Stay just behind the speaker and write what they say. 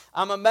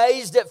I'm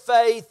amazed at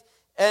faith,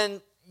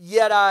 and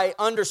yet I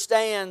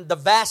understand the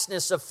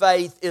vastness of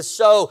faith is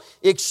so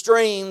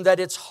extreme that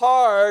it's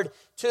hard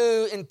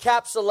to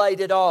encapsulate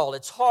it all.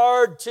 It's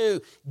hard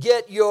to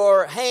get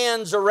your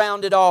hands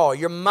around it all,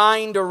 your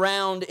mind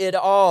around it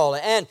all.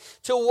 And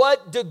to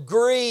what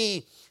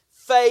degree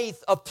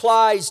faith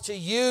applies to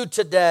you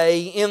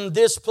today in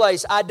this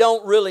place, I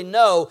don't really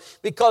know,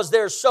 because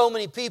there are so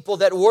many people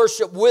that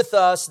worship with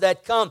us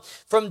that come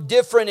from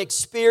different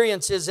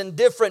experiences and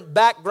different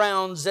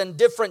backgrounds and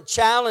different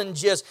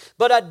challenges.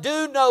 But I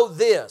do know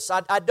this.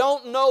 I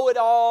don't know it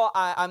all.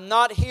 I'm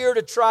not here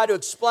to try to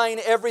explain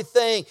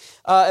everything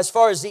as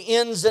far as the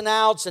ins and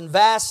outs and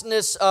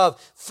vastness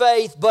of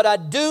faith. But I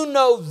do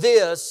know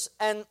this,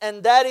 and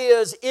that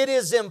is, it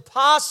is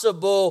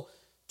impossible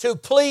to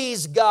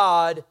please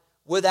God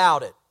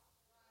without it.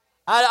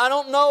 I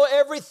don't know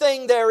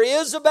everything there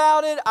is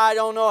about it. I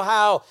don't know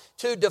how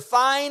to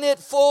define it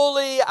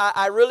fully.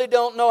 I really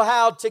don't know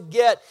how to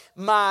get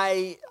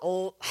my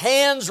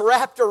hands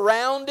wrapped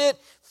around it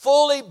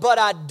fully, but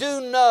I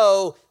do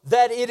know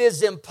that it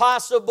is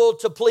impossible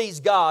to please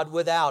God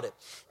without it.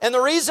 And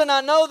the reason I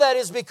know that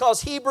is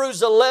because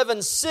Hebrews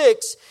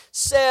 11:6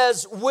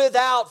 says,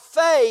 without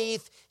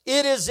faith,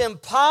 it is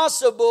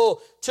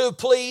impossible to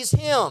please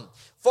Him.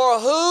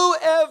 For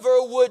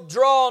whoever would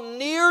draw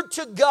near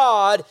to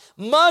God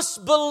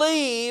must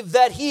believe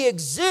that He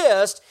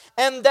exists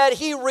and that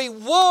He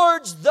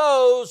rewards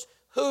those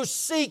who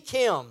seek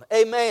Him.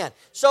 Amen.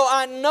 So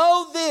I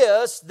know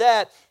this,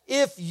 that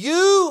if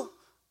you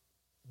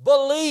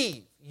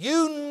believe,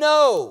 you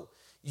know,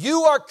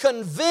 you are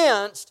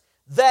convinced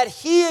that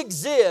He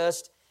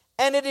exists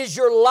and it is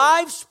your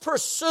life's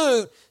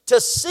pursuit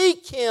to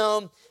seek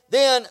Him,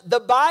 then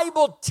the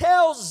Bible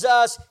tells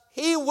us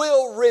He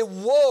will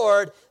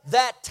reward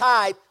that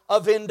type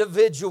of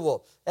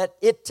individual. That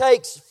it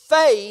takes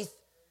faith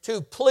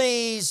to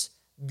please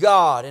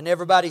God. And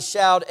everybody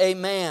shout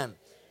amen.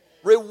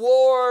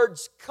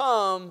 Rewards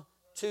come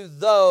to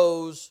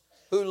those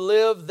who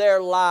live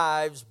their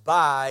lives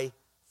by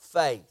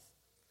faith.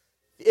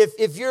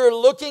 If you're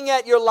looking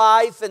at your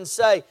life and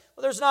say,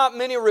 well, there's not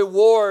many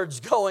rewards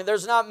going,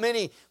 there's not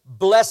many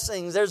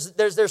blessings,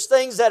 there's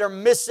things that are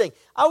missing,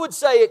 I would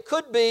say it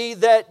could be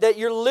that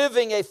you're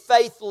living a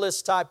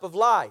faithless type of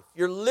life.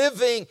 You're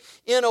living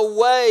in a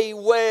way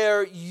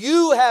where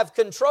you have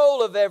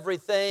control of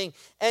everything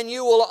and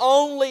you will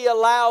only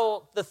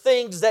allow the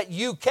things that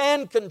you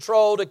can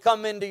control to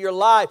come into your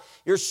life.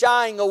 You're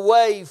shying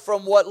away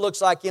from what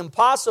looks like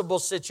impossible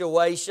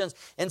situations,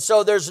 and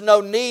so there's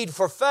no need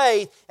for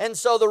faith, and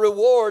so the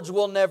rewards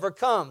will never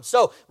come.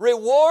 So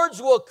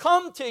rewards will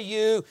come to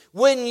you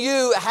when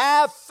you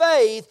have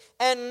faith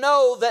and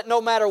know that no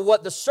matter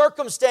what the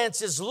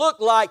circumstances look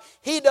like,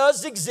 He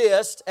does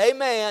exist.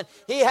 Amen.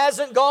 He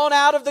hasn't gone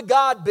out of the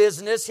God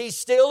business. He's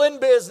still in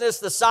business.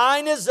 The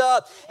sign is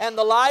up and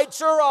the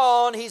lights are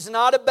on. He's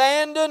not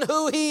abandoned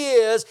who He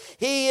is.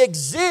 He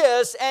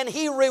exists, and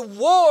He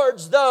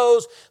rewards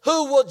those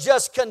who will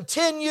just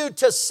continue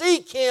to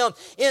seek Him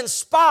in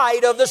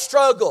spite of the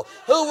struggle,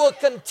 who will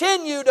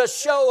continue to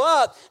show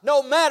up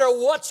no matter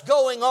what's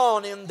going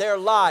on in their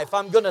life.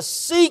 I'm going to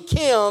seek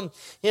Him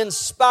in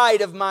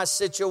spite of my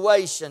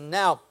situation.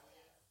 Now,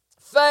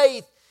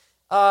 faith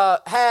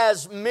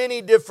has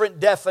many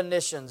different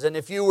definitions, and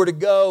if you were to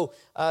go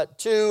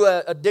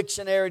to a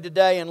dictionary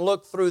today and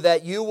look through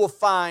that, you will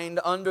find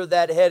under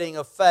that heading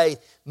of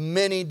faith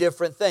many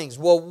different things.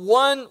 Well,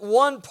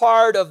 one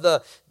part of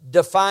the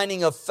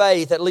defining of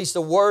faith, at least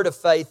the word of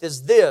faith,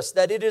 is this,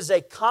 that it is a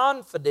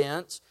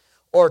confidence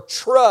or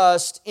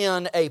trust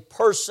in a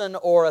person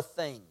or a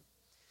thing.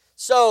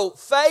 So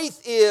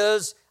faith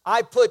is,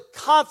 I put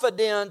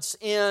confidence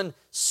in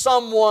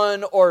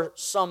someone or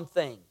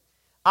something.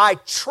 I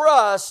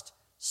trust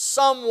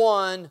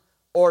someone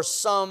or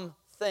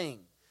something.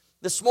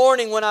 This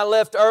morning when I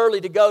left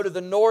early to go to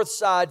the north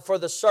side for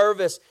the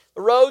service,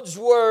 the roads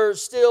were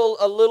still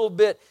a little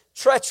bit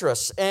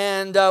treacherous.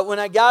 And when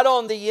I got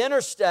on the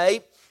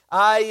interstate,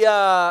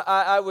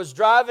 I was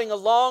driving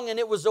along, and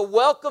it was a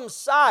welcome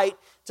sight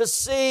to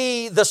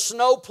see the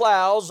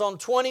snowplows on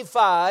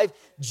 25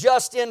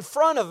 just in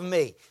front of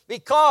me,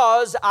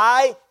 because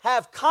I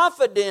have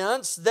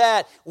confidence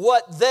that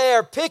what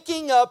they're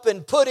picking up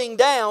and putting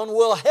down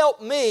will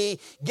help me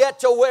get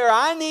to where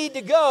I need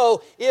to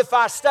go if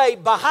I stay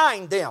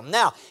behind them.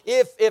 Now,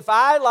 if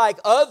I, like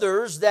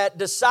others that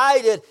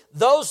decided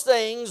those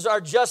things are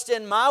just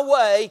in my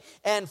way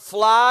and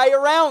fly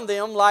around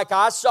them like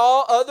I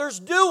saw others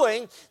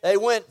doing, they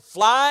went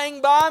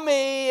flying by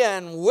me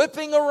and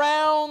whipping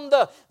around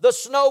the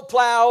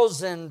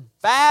snowplows and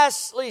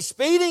fastly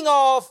speeding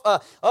off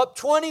up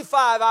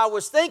 25, I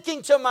was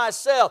thinking to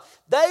myself,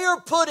 they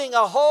are putting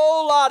a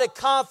whole lot of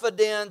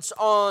confidence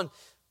on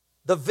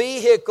the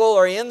vehicle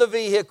or in the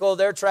vehicle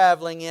they're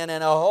traveling in,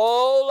 and a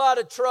whole lot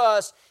of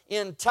trust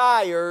in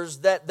tires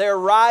that they're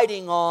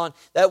riding on,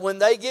 that when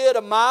they get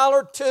a mile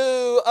or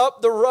two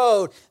up the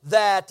road,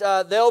 that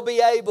they'll be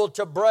able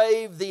to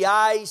brave the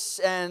ice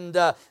and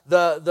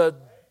the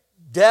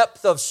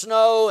depth of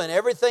snow and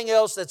everything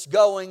else that's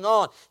going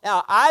on.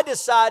 Now, I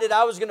decided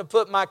I was going to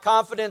put my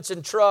confidence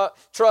and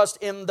trust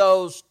in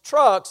those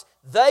trucks.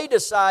 They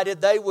decided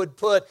they would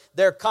put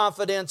their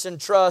confidence and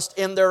trust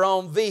in their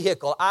own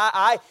vehicle.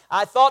 I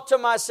thought to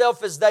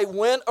myself as they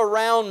went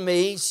around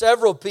me,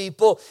 several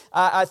people,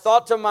 I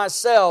thought to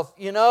myself,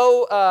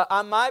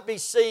 I might be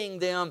seeing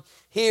them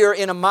here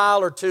in a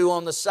mile or two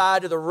on the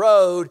side of the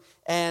road,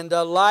 and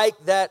like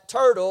that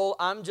turtle,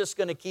 I'm just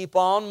going to keep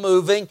on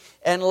moving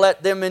and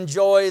let them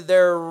enjoy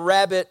their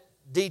rabbit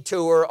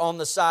detour on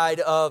the side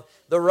of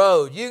the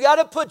road. You got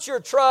to put your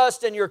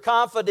trust and your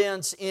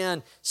confidence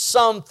in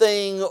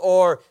something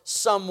or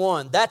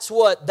someone. That's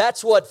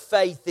what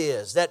faith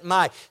is, that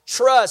my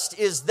trust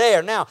is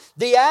there. Now,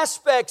 the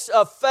aspects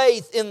of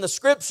faith in the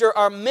Scripture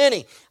are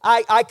many.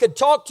 I could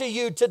talk to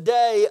you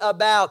today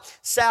about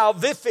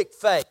salvific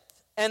faith,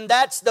 and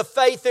that's the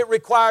faith it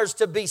requires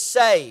to be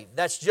saved.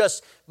 That's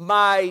just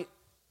my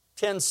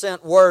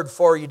 10-cent word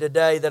for you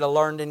today that I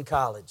learned in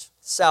college.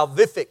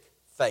 Salvific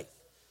faith.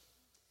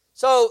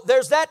 So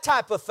there's that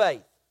type of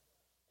faith.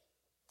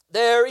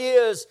 There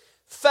is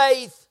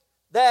faith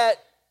that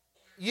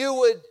you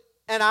would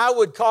and I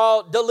would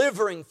call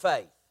delivering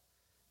faith.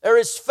 There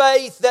is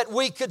faith that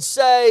we could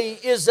say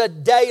is a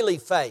daily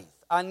faith.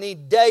 I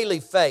need daily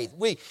faith.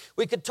 We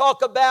could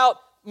talk about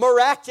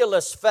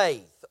miraculous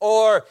faith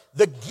or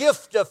the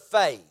gift of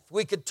faith.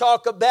 We could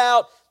talk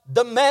about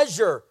the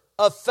measure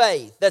of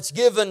faith that's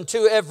given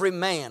to every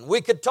man.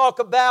 We could talk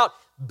about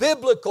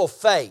biblical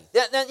faith.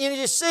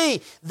 You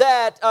see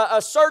that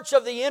a search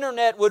of the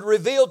internet would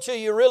reveal to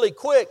you really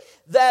quick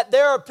that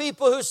there are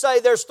people who say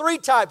there's 3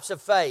 types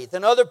of faith,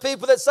 and other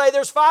people that say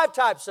there's 5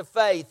 types of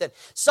faith, and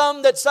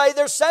some that say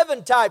there's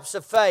 7 types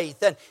of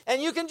faith.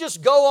 And you can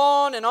just go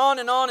on and on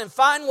and on and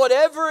find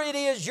whatever it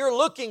is you're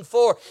looking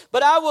for.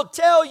 But I will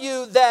tell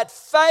you that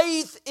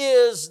faith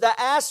is, the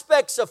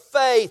aspects of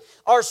faith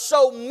are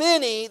so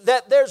many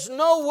that there's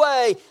no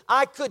way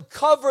I could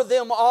cover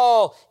them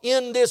all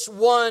in this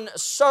one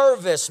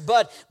service.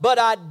 But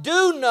I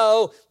do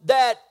know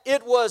that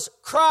it was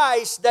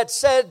Christ that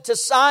said to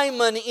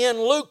Simon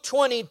in Luke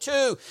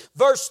 22,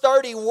 verse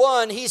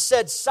 31, He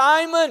said,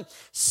 "Simon,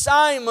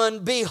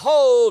 Simon,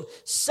 behold,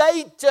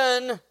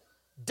 Satan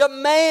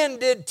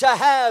demanded to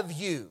have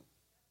you."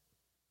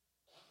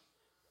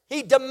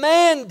 He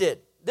demanded.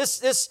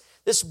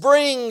 This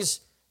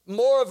brings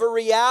more of a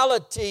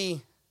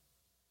reality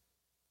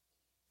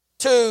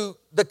to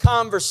the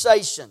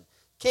conversation.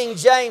 King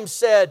James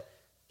said,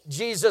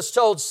 Jesus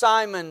told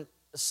Simon,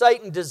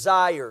 Satan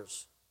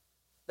desires.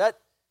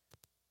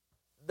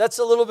 That's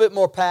a little bit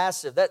more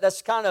passive.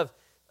 That's kind of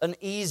an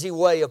easy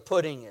way of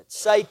putting it.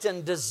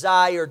 Satan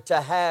desired to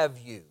have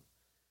you.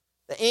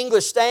 The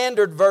English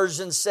Standard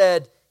Version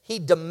said he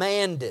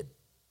demanded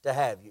to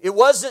have you. It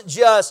wasn't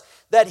just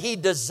that he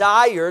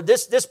desired.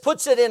 This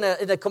puts it in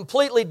a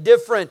completely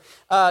different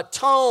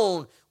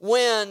tone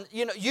when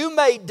you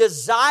may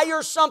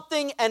desire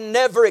something and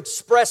never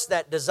express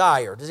that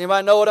desire. Does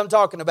anybody know what I'm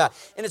talking about?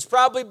 And it's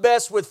probably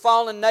best with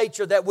fallen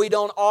nature that we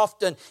don't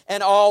often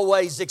and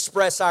always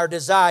express our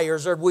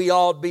desires, or we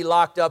all be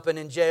locked up and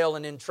in jail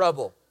and in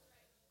trouble.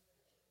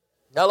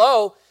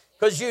 Hello?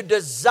 Because you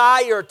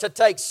desire to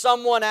take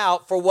someone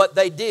out for what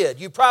they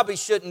did. You probably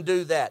shouldn't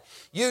do that.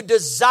 You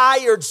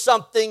desired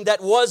something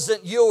that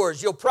wasn't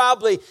yours. You'll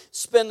probably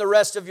spend the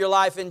rest of your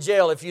life in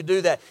jail if you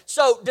do that.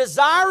 So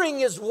desiring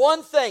is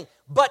one thing,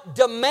 but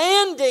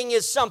demanding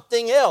is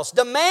something else.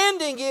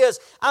 Demanding is,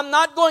 I'm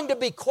not going to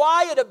be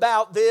quiet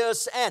about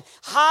this and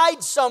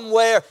hide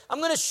somewhere. I'm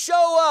going to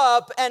show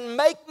up and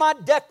make my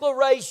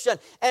declaration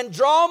and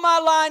draw my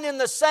line in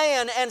the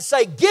sand and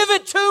say, give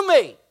it to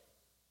me.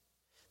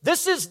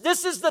 This is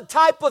the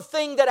type of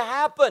thing that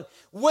happened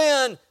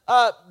when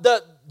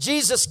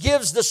Jesus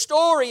gives the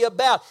story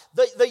about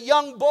the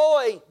young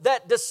boy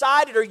that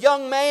decided, or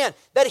young man,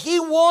 that he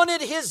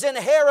wanted his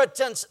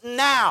inheritance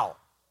now.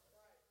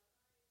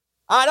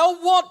 I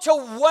don't want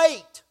to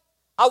wait.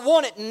 I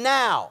want it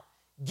now.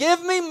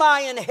 Give me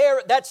my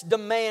inheritance. That's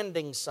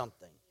demanding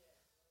something.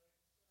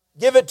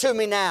 Give it to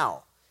me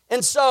now.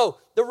 And so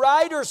the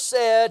writer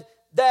said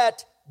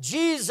that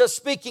Jesus,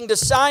 speaking to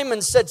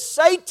Simon, said,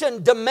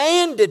 Satan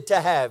demanded to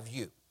have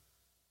you.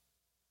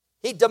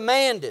 He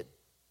demanded.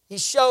 He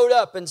showed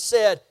up and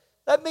said,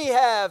 let me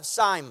have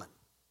Simon.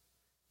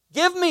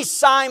 Give me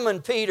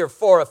Simon Peter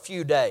for a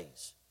few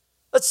days.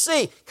 Let's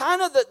see,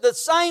 kind of the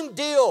same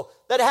deal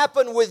that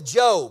happened with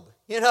Job,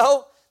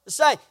 the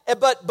same.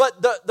 But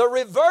the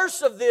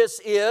reverse of this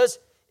is,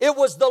 it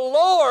was the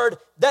Lord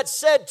that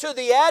said to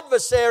the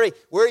adversary,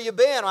 where you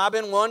been? I've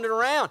been wandering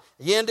around.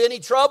 You into any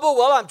trouble?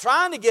 Well, I'm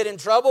trying to get in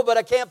trouble, but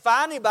I can't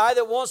find anybody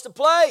that wants to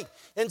play.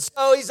 And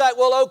so he's like,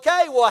 well,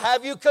 okay,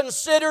 have you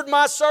considered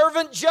my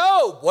servant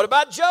Job? What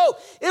about Job?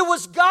 It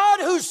was God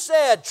who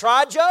said,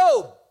 try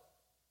Job.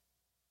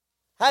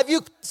 Have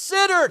you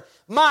considered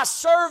my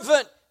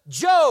servant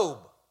Job?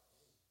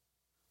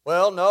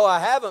 Well, no, I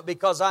haven't,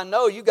 because I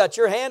know you got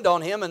your hand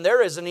on him and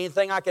there isn't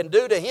anything I can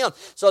do to him.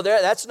 So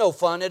that's no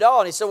fun at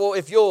all. And he said, well,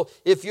 if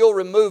you'll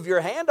remove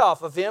your hand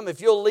off of him,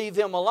 if you'll leave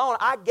him alone,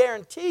 I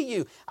guarantee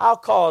you I'll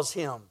cause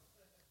him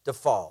to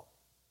fall.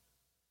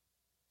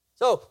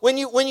 So when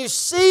you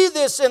see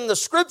this in the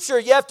Scripture,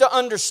 you have to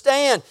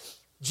understand,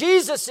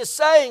 Jesus is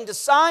saying to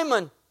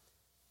Simon,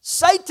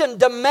 Satan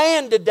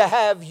demanded to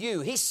have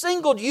you. He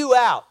singled you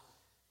out.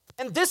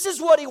 And this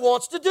is what he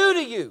wants to do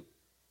to you.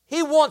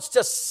 He wants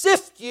to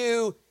sift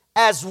you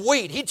as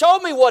wheat. He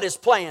told me what his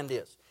plan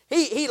is.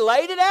 He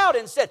laid it out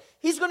and said,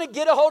 he's going to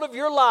get a hold of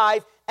your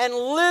life and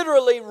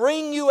literally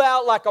wring you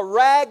out like a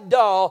rag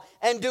doll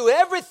and do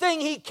everything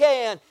he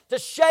can to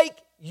shake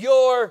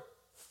your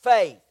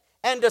faith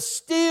and to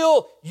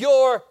steal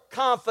your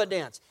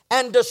confidence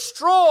and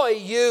destroy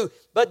you.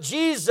 But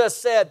Jesus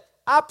said,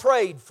 I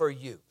prayed for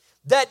you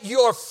that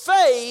your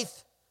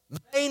faith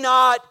may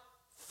not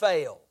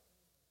fail.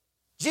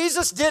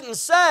 Jesus didn't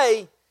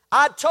say,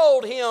 I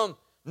told him,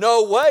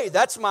 no way,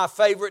 that's my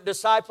favorite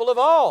disciple of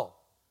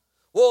all.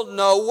 Well,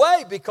 no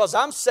way, because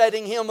I'm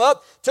setting him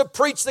up to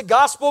preach the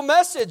gospel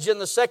message in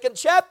the 2nd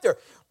chapter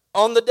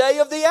on the day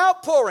of the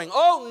outpouring.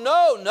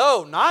 Oh,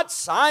 no, not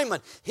Simon.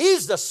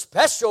 He's the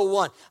special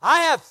one. I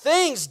have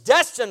things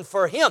destined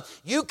for him.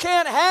 You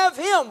can't have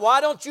him.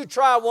 Why don't you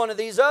try one of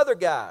these other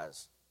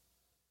guys?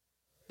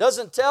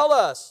 Doesn't tell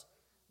us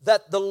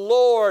that the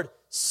Lord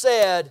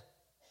said,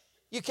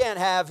 you can't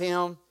have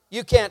him.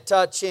 You can't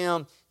touch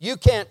him. You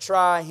can't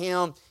try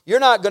him. You're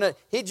not going to.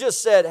 He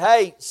just said,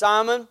 hey,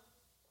 Simon,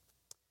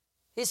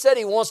 he said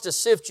he wants to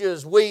sift you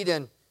as wheat,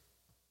 and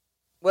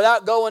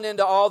without going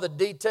into all the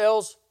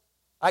details,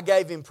 I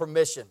gave him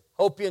permission.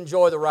 Hope you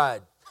enjoy the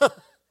ride.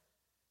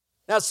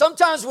 Now,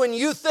 sometimes when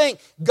you think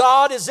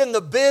God is in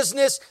the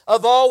business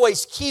of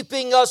always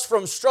keeping us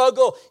from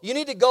struggle, you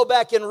need to go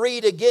back and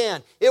read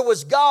again. It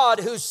was God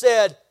who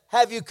said,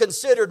 have you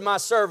considered my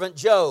servant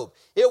Job?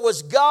 It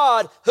was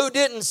God who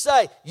didn't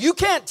say, you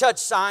can't touch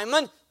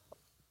Simon.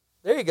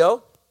 There you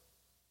go.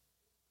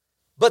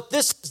 But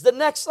this is the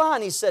next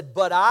line. He said,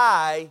 but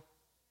I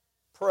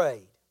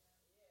prayed.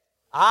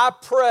 I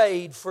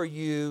prayed for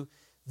you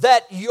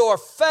that your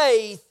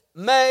faith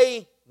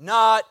may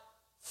not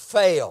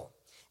fail.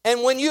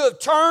 And when you have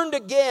turned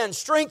again,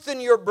 strengthen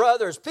your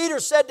brothers. Peter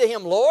said to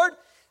him, Lord,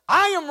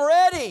 I am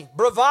ready.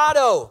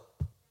 Bravado.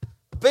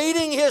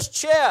 Beating his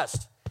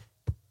chest.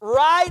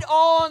 Right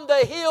on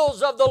the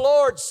heels of the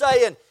Lord,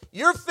 saying,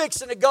 you're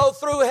fixing to go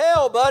through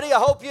hell, buddy. I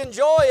hope you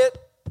enjoy it.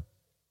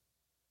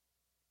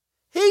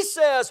 He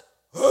says,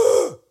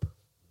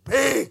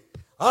 me,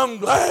 I'm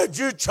glad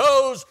you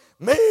chose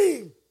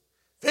me.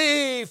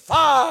 Fee,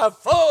 fi,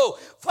 fo,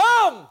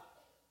 fum.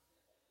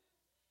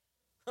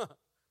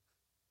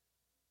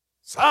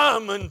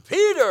 Simon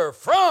Peter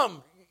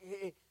from,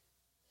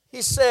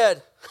 he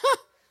said,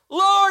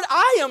 Lord,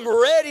 I am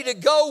ready to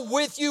go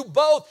with you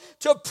both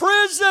to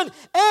prison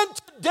and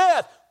to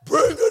death.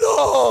 Bring it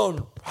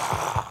on.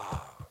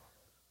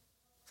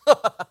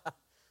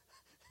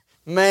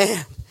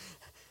 Man,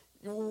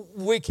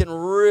 we can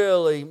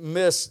really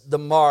miss the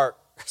mark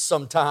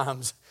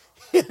sometimes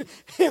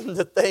in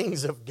the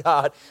things of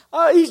God.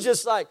 He's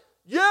just like,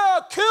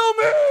 yeah, kill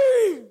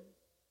me.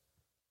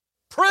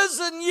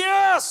 Prison,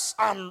 yes,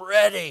 I'm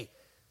ready.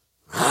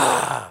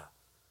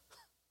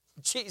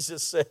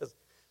 Jesus says,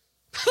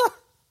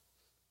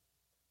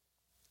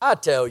 I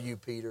tell you,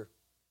 Peter,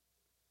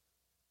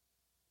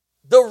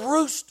 the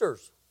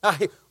roosters,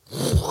 I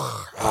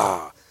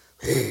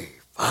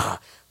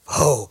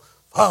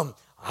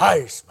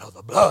smell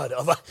the blood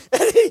of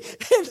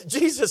and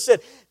Jesus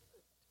said,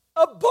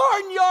 a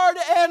barnyard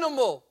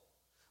animal,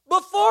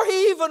 before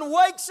he even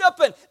wakes up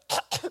and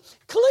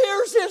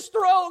clears his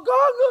throat,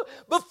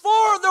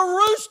 before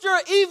the rooster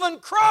even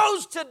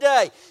crows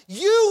today,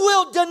 you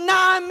will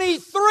deny me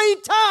 3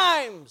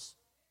 times.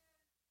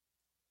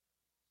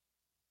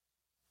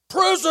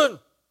 Prison,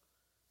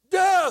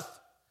 death,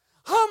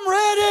 I'm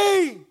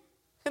ready.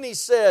 And he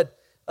said,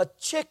 a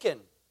chicken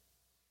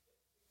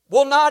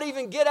will not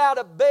even get out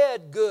of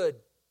bed good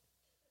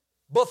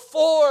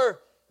before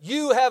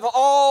you have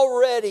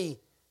already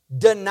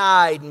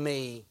denied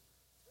me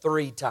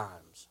 3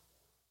 times.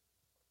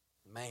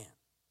 Man,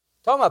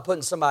 talking about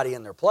putting somebody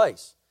in their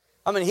place.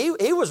 I mean,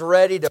 he was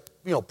ready to,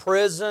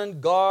 prison,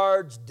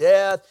 guards,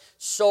 death,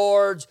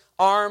 swords,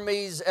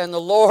 armies, and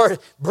the Lord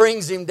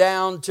brings him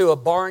down to a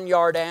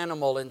barnyard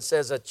animal and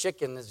says a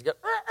chicken is going,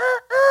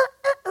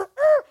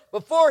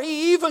 before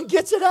he even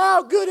gets it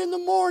out good in the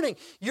morning,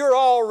 you're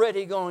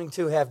already going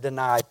to have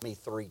denied me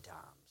 3 times.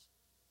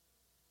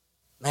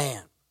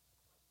 Man.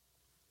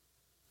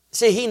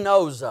 See, he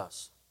knows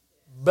us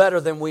better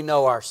than we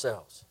know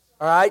ourselves.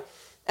 All right?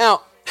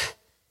 Now,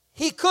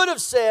 he could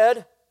have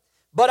said,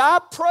 but I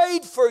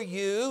prayed for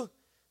you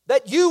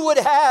that you would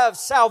have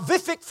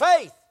salvific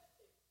faith.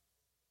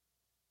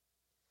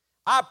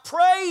 I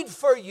prayed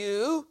for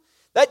you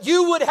that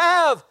you would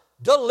have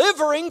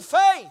delivering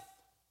faith.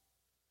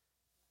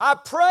 I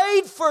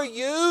prayed for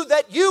you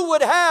that you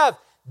would have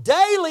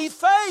daily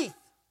faith.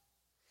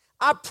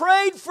 I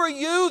prayed for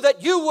you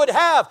that you would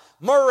have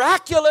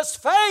miraculous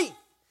faith.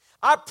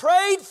 I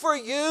prayed for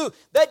you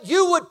that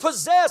you would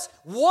possess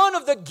one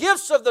of the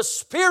gifts of the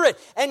Spirit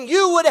and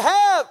you would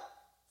have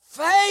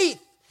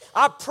faith.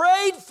 I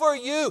prayed for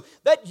you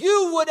that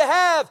you would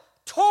have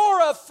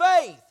Torah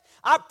faith.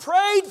 I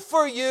prayed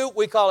for you,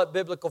 we call it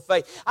biblical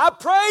faith. I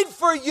prayed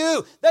for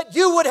you that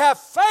you would have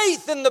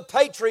faith in the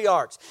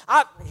patriarchs.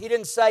 He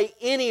didn't say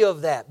any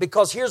of that,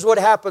 because here's what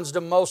happens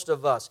to most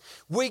of us.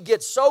 We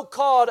get so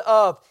caught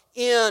up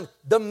in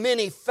the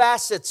many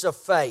facets of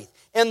faith,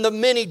 and the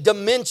many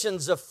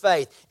dimensions of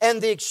faith,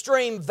 and the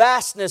extreme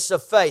vastness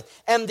of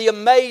faith, and the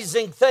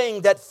amazing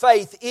thing that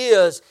faith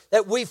is,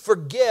 that we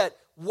forget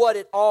what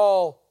it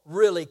all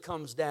really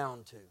comes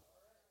down to.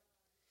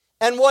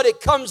 And what it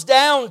comes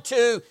down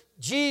to,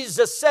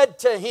 Jesus said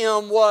to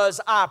him,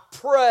 was, I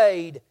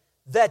prayed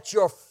that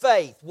your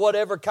faith,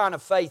 whatever kind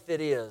of faith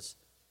it is,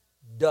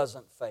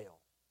 doesn't fail.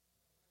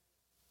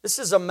 This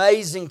is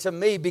amazing to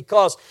me,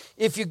 because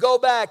if you go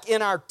back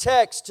in our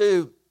text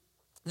to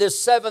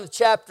this 7th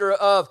chapter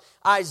of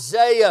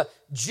Isaiah,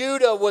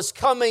 Judah was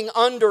coming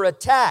under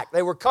attack.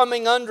 They were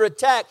coming under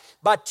attack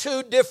by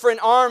two different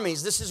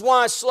armies. This is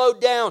why I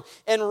slowed down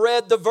and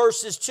read the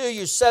verses to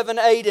you, 7,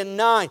 8, and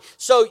 9.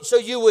 So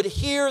you would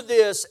hear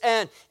this,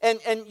 and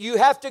you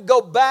have to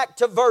go back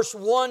to verse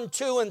 1,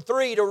 2, and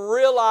 3 to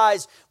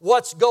realize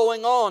what's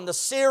going on. The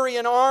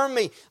Syrian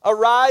army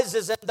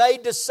arises, and they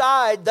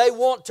decide they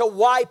want to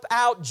wipe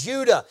out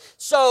Judah.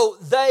 So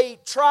they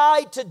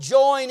try to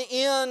join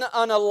in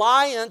an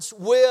alliance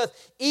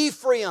with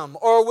Ephraim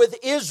or with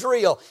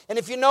Israel. And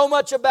if you know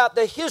much about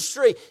the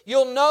history,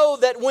 you'll know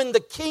that when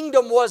the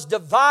kingdom was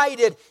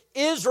divided,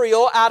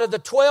 Israel, out of the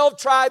 12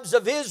 tribes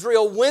of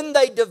Israel, when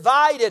they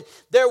divided,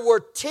 there were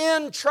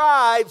 10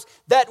 tribes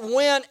that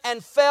went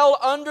and fell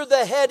under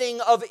the heading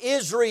of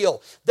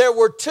Israel. There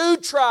were 2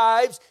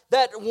 tribes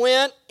that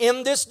went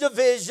in this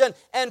division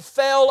and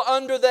fell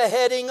under the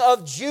heading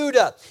of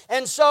Judah.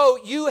 And so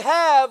you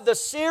have the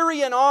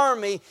Syrian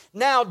army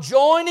now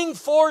joining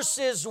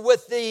forces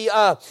with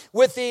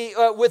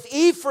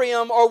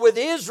Ephraim or with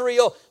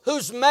Israel,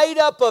 who's made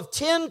up of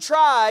 10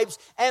 tribes,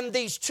 and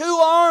these 2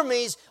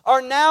 armies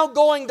are now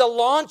going to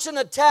launch an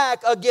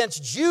attack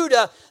against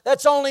Judah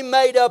that's only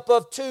made up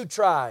of 2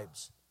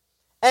 tribes.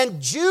 And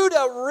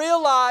Judah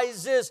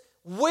realizes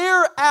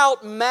we're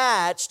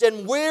outmatched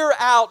and we're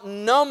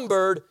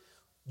outnumbered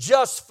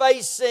just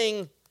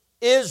facing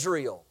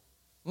Israel,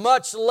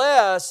 much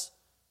less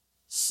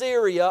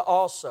Syria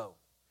also.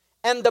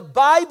 And the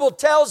Bible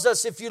tells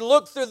us, if you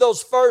look through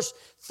those first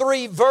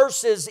 3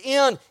 verses,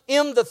 in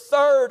the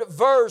 3rd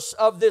verse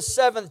of this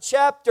 7th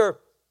chapter,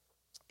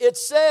 it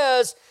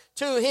says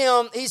to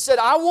him, he said,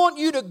 I want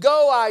you to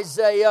go,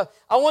 Isaiah.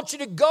 I want you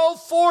to go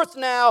forth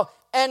now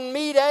and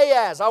meet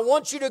Ahaz. I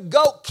want you to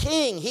go,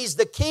 king. He's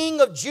the king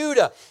of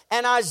Judah.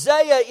 And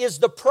Isaiah is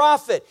the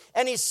prophet.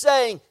 And he's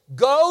saying,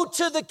 go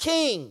to the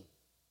king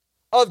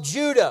of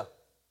Judah.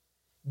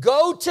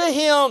 Go to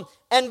him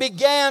and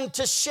began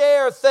to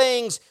share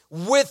things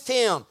with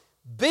him.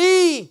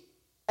 Be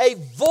a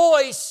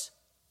voice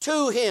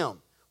to him.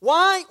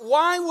 Why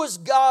was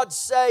God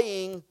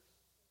saying,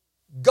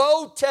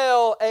 go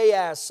tell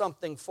Ahaz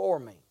something for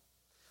me?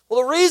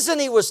 Well, the reason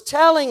he was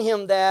telling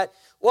him that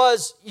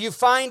was, you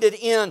find it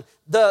in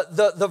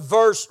the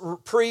verse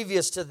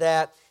previous to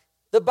that.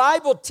 The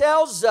Bible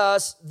tells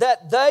us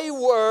that they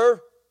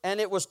were, and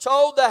it was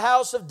told the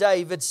house of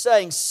David,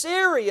 saying,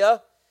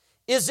 Syria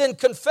is in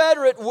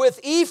confederate with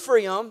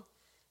Ephraim,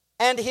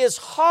 and his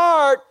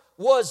heart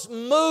was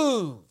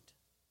moved,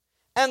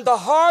 and the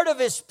heart of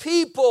his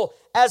people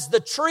as the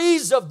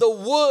trees of the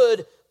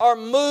wood are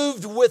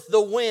moved with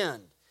the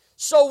wind.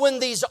 So when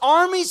these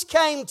armies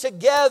came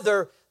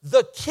together,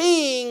 the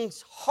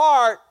king's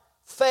heart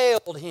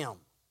failed him.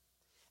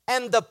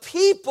 And the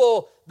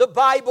people, the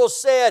Bible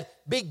said,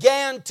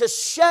 began to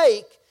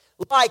shake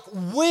like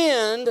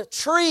wind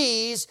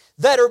trees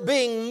that are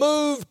being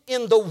moved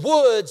in the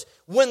woods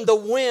when the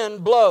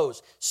wind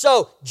blows.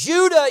 So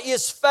Judah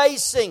is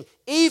facing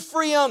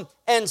Ephraim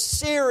and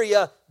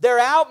Syria. They're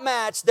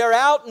outmatched, they're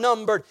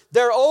outnumbered,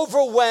 they're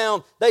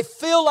overwhelmed. They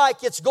feel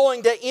like it's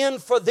going to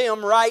end for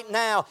them right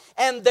now.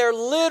 And they're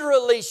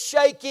literally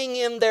shaking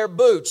in their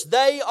boots.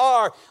 They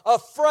are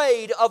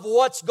afraid of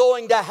what's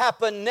going to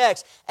happen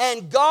next.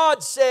 And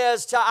God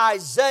says to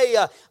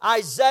Isaiah,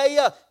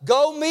 Isaiah,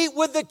 go meet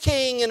with the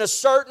king in a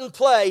certain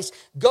place.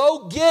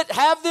 Go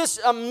have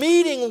a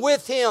meeting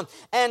with him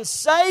and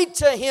say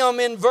to him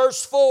in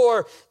verse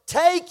 4,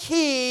 take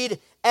heed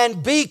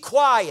and be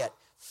quiet.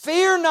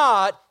 Fear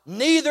not,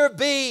 neither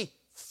be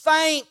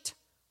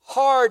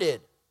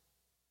faint-hearted.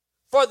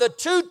 For the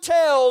 2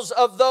 tails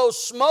of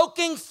those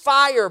smoking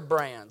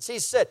firebrands, he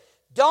said,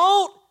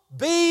 don't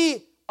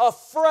be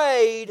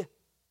afraid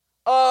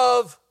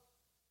of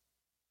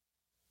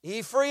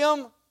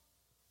Ephraim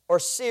or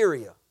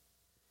Syria.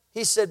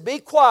 He said, be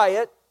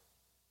quiet.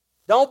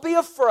 Don't be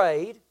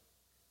afraid.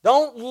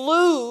 Don't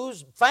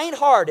lose,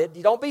 faint-hearted.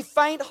 Don't be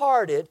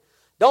faint-hearted.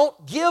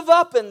 Don't give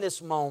up in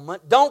this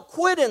moment. Don't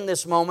quit in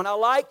this moment.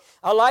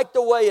 I like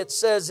the way it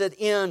says it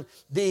in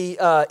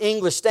the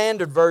English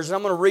Standard Version.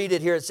 I'm going to read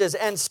it here. It says,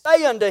 and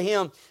say unto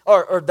him,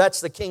 or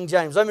that's the King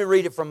James. Let me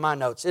read it from my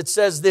notes. It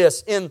says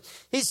this.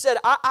 He said,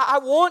 I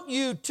want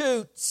you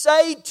to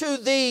say to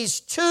these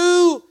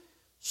two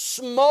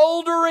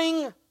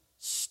smoldering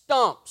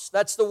stumps.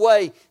 That's the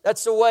way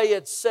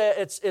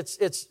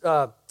it's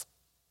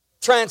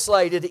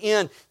translated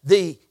in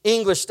the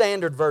English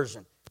Standard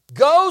Version.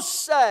 Go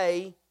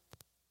say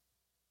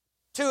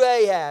to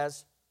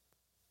Ahaz,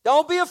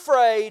 don't be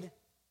afraid,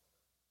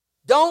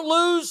 don't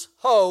lose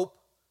hope,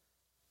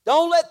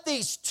 don't let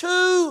these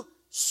two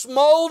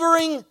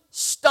smoldering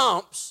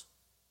stumps.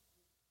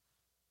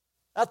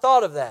 I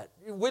thought of that.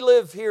 We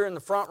live here in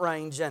the Front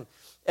Range,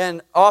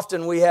 and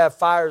often we have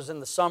fires in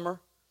the summer.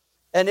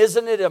 And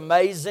isn't it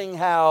amazing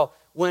how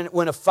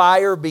when a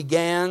fire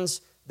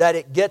begins, that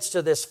it gets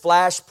to this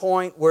flash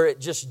point where it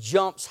just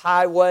jumps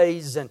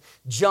highways and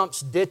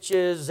jumps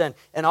ditches, and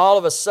all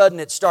of a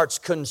sudden it starts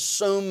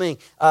consuming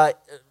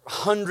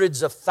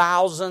hundreds of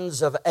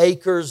thousands of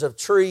acres of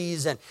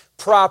trees and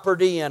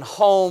property and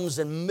homes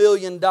and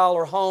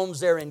million-dollar homes.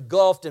 They're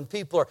engulfed, and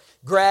people are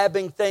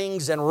grabbing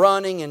things and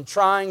running and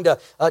trying to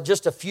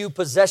just a few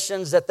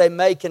possessions that they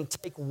may can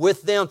take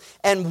with them.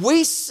 And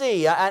we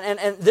see,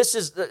 and this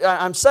is,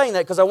 I'm saying that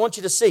because I want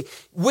you to see,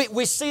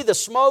 we see the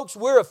smokes.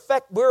 We're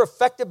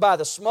affected by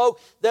the smoke.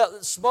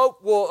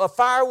 A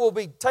fire will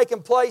be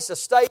taking place a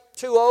state or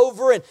two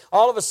over, and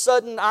all of a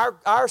sudden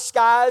our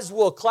skies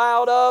will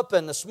cloud up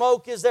and the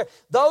smoke is there.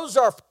 Those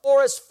are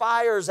forest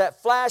fires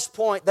at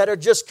flashpoint that are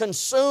just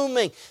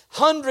consuming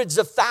hundreds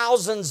of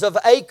thousands of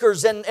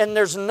acres, and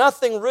there's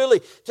nothing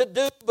really to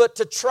do but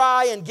to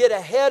try and get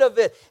ahead of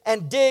it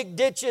and dig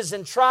ditches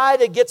and try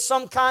to get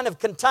some kind of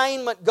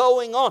containment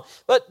going on.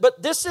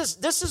 But this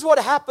is what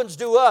happens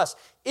to us.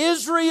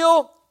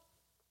 Israel,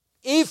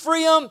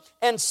 Ephraim,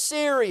 and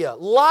Syria.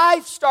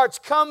 Life starts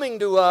coming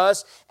to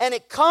us, and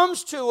it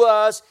comes to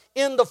us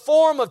in the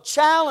form of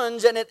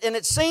challenge, and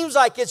it seems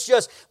like it's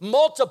just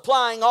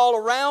multiplying all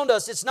around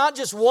us. It's not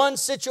just one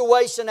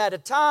situation at a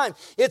time.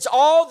 It's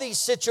all these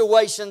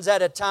situations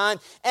at a time.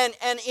 And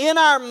in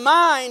our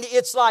mind,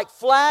 it's like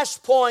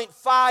flashpoint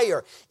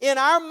fire. In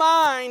our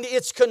mind,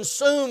 it's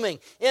consuming.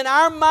 In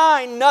our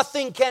mind,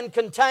 nothing can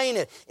contain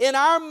it. In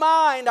our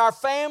mind, our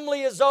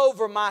family is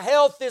over. My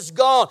health is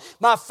gone.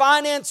 My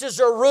finances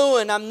are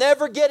ruined. I'm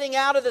never getting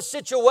out of the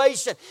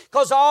situation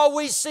because all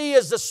we see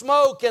is the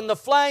smoke and the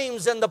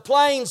flames and the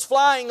planes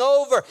flying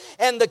over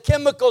and the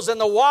chemicals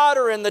and the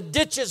water and the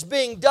ditches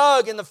being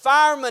dug and the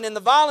firemen and the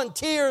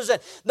volunteers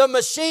and the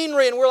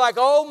machinery, and we're like,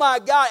 oh my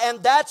God.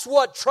 And that's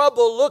what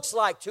trouble looks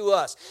like to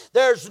us.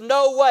 There's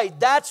no way.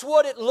 That's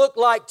what it looked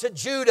like to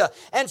Judah.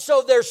 And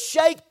so they're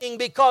shaking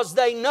because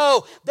they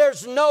know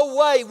there's no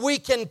way we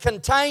can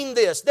contain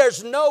this.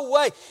 There's no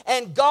way.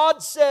 And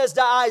God says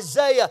to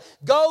Isaiah,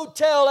 go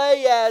tell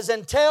Ahaz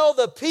and tell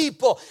the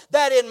people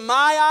that in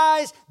my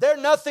eyes, they're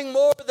nothing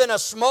more than a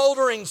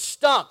smoldering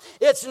stump.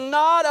 It's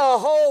not a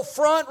whole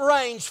Front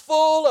Range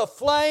full of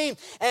flame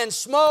and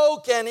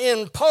smoke and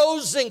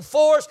imposing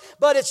force,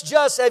 but it's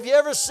just, have you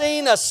ever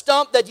seen a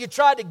stump that you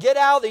try to get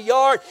out of the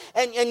yard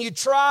and you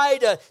try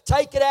to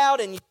take it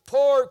out and you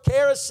pour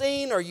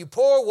kerosene or you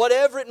pour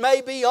whatever it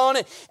may be on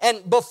it,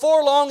 and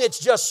before long it's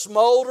just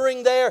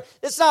smoldering there.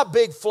 It's not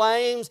big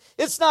flames.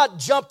 It's not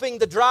jumping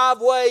the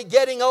driveway,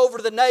 getting over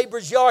to the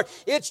neighbor's yard.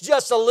 It's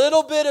just a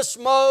little bit of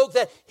smoke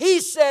that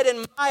he said,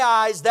 in my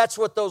eyes, that's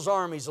what those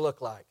armies look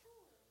like.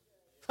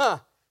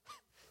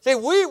 See,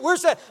 we're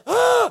saying,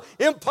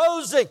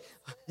 imposing.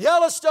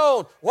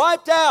 Yellowstone,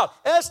 wiped out.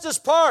 Estes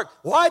Park,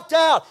 wiped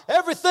out.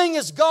 Everything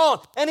is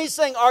gone. And he's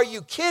saying, are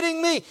you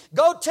kidding me?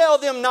 Go tell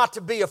them not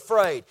to be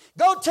afraid.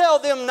 Go tell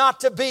them not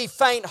to be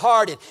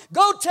faint-hearted.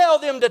 Go tell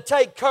them to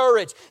take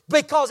courage.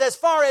 Because as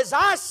far as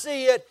I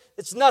see it,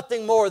 it's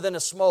nothing more than a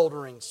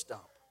smoldering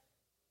stump.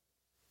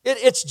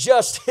 It's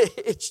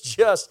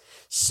just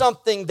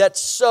something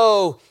that's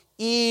so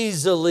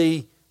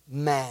easily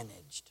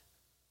managed.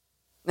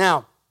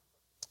 Now,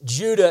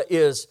 Judah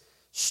is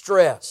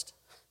stressed.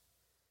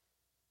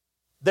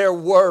 They're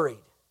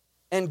worried.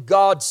 And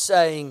God's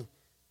saying,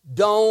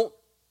 don't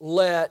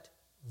let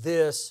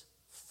this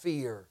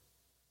fear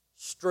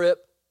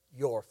strip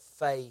your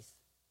faith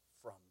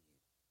from you.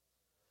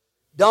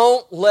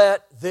 Don't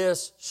let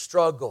this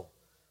struggle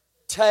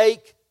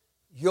take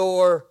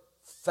your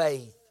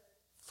faith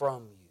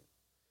from you.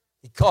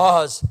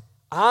 Because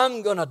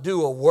I'm going to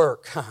do a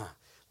work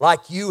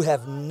like you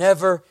have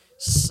never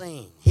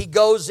seen. He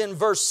goes in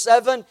verse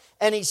 7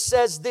 and he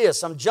says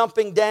this. I'm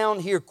jumping down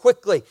here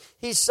quickly.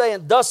 He's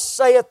saying, thus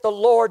saith the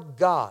Lord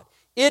God,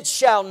 it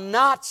shall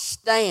not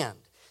stand,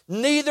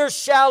 neither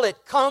shall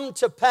it come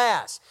to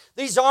pass.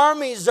 These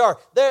armies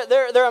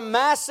they're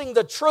amassing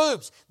the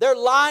troops. They're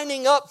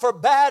lining up for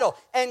battle.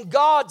 And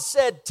God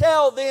said,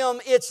 tell them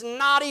it's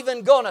not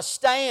even going to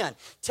stand.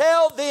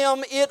 Tell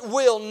them it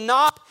will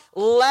not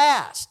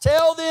last.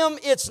 Tell them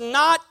it's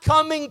not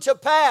coming to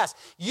pass.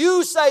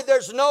 You say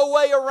there's no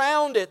way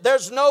around it.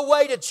 There's no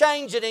way to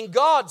change it. And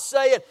God's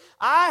saying,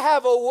 I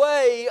have a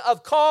way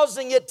of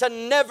causing it to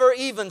never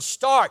even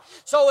start.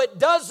 So it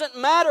doesn't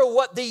matter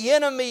what the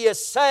enemy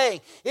is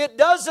saying. It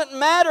doesn't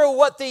matter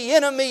what the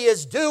enemy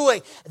is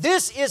doing.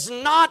 This is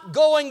not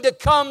going to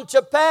come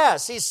to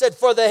pass. He said,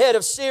 for the head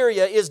of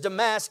Syria is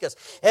Damascus,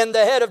 and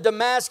the head of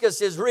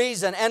Damascus is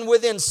Rezin. And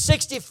within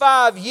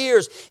 65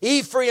 years,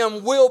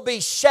 Ephraim will be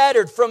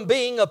shattered from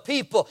being a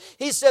people.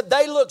 He said,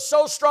 they look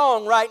so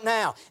strong right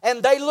now,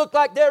 and they look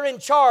like they're in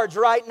charge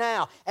right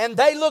now, and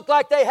they look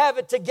like they have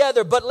it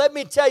together. But let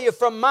me tell you,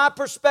 from my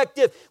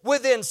perspective,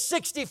 within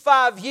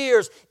 65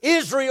 years,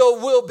 Israel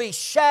will be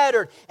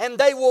shattered, and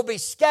they will be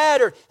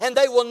scattered, and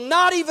they will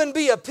not even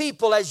be a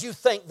people as you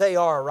think they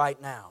are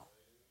right now.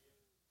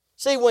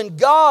 See, when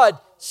God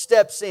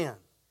steps in,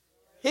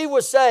 He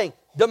was saying,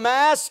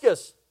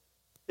 Damascus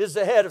is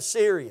the head of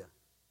Syria.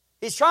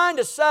 He's trying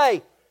to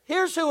say,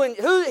 here's who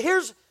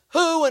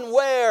and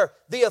where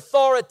the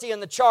authority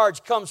and the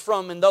charge comes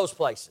from in those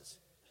places.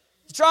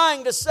 He's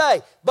trying to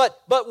say, but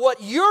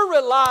what you're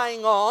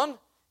relying on,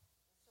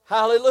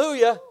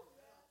 hallelujah,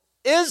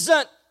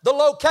 isn't the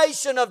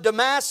location of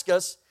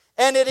Damascus,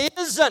 and it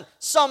isn't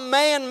some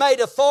man-made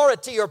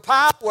authority or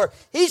power.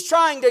 He's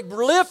trying to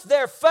lift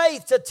their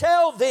faith to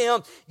tell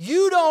them,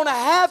 you don't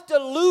have to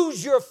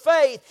lose your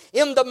faith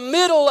in the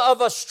middle of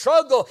a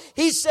struggle.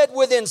 He said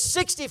within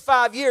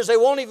 65 years they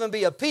won't even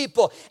be a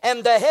people.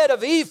 And the head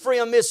of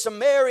Ephraim is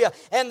Samaria,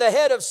 and the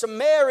head of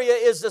Samaria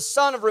is the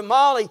son of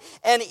Remali.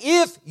 And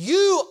if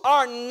you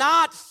are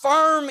not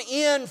firm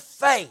in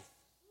faith,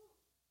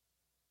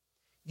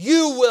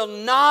 you will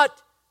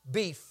not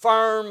be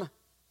firm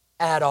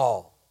at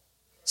all.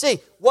 See,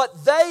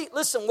 what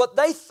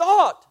they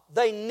thought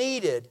they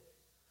needed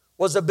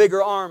was a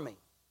bigger army,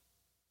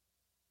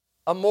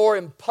 a more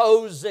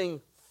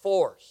imposing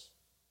force,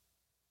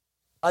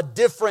 a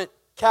different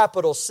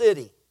capital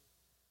city,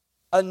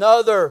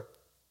 another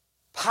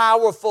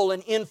powerful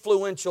and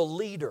influential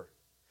leader.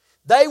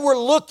 They were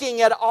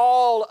looking at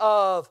all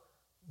of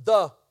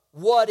the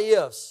what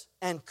ifs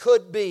and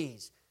could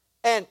be's,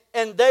 and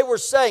they were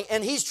saying,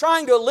 and He's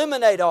trying to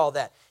eliminate all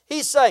that.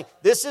 He's saying,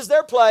 this is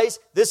their place,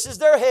 this is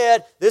their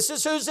head, this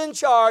is who's in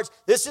charge,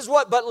 this is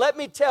what, but let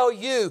me tell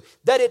you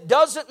that it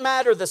doesn't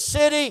matter the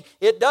city,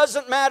 it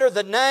doesn't matter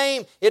the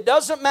name, it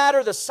doesn't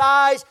matter the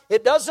size,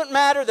 it doesn't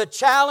matter the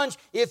challenge.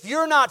 If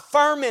you're not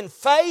firm in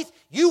faith,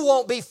 you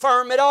won't be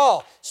firm at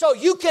all. So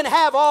you can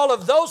have all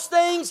of those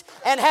things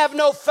and have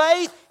no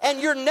faith, and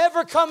you're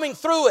never coming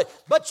through it.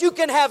 But you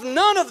can have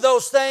none of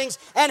those things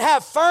and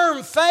have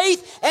firm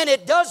faith, and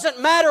it doesn't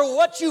matter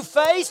what you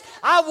face.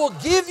 I will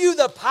give you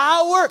the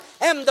power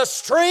and the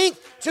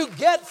strength to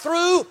get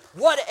through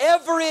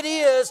whatever it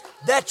is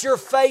that you're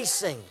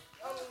facing.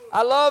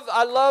 I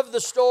love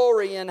the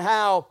story and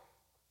how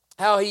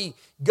he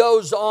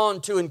goes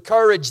on to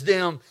encourage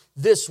them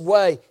this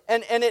way.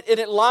 And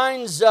it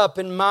lines up,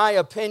 in my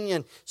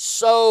opinion,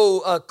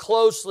 so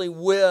closely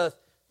with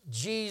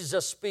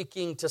Jesus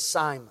speaking to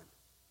Simon.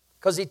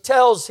 Because He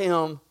tells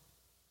him,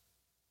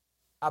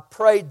 I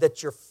prayed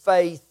that your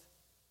faith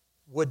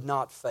would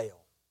not fail.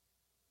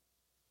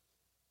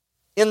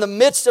 In the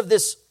midst of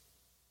this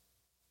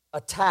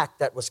attack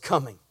that was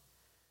coming,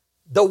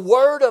 the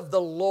word of the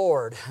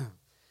Lord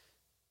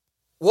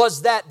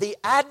was that the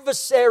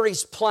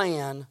adversary's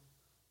plan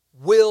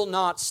will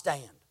not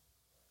stand.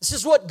 This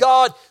is what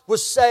God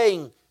was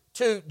saying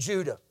to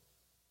Judah.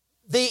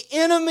 The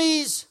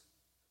enemy's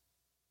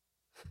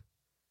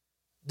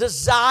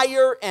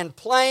desire and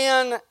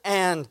plan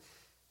and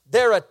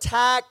their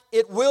attack,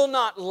 it will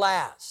not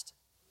last.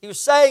 He was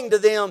saying to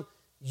them,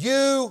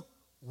 you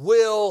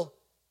will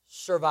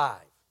survive.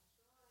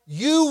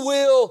 You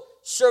will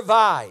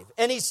survive.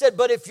 And He said,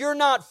 but if you're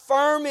not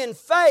firm in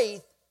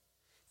faith,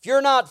 if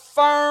you're not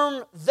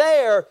firm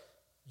there,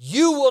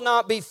 you will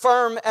not be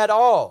firm at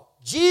all.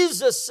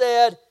 Jesus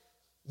said,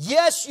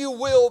 yes, you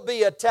will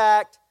be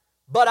attacked,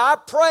 but I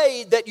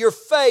prayed that your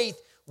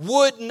faith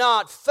would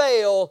not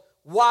fail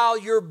while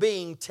you're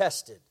being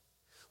tested,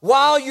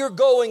 while you're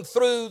going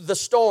through the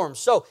storm.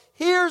 So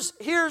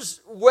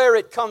here's where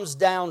it comes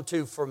down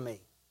to for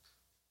me.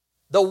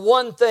 The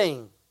one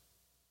thing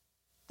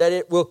that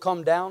it will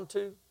come down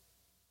to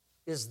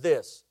is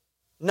this.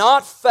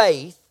 Not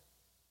faith,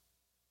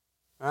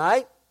 all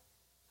right?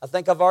 I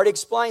think I've already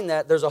explained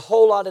that. There's a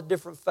whole lot of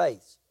different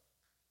faiths.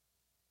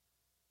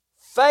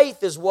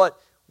 Faith is what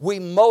we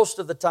most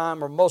of the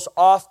time or most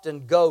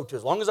often go to.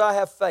 As long as I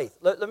have faith.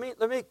 Let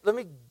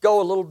me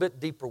go a little bit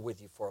deeper with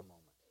you for a moment.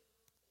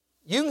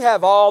 You can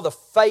have all the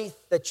faith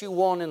that you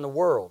want in the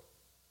world,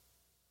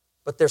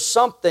 but there's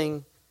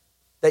something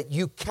that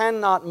you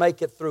cannot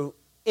make it through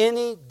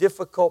any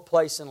difficult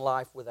place in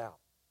life without.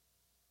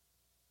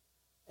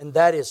 And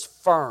that is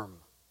firm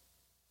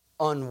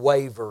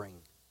unwavering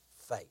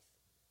faith.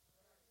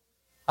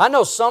 I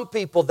know some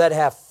people that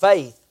have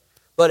faith,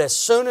 but as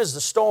soon as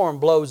the storm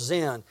blows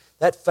in,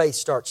 that faith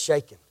starts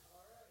shaking.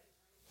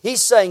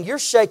 He's saying you're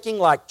shaking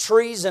like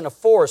trees in a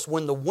forest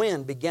when the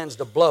wind begins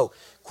to blow.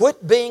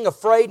 Quit being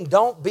afraid and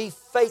don't be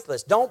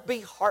faithless. Don't be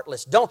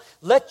heartless. Don't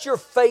let your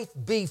faith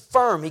be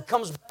firm. He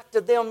comes back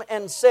to them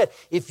and said,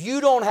 if you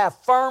don't have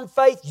firm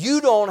faith, you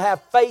don't have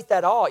faith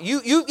at all.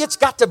 It's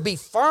got to be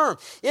firm.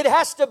 It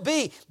has to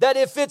be that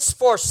if it's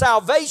for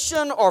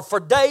salvation or for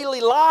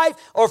daily life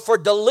or for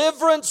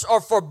deliverance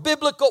or for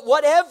biblical,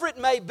 whatever it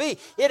may be,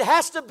 it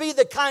has to be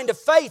the kind of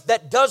faith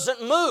that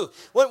doesn't move.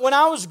 When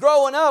I was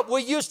growing up,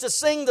 we used to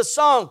sing the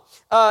song,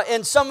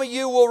 and some of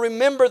you will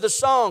remember the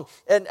song,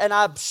 and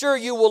I'm sure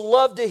you will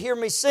love to hear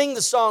me sing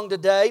the song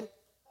today.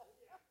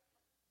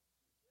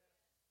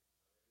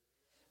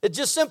 It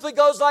just simply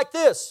goes like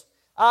this.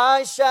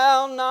 I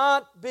shall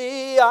not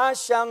be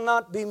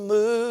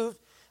moved.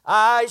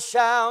 I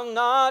shall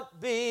not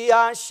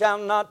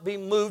be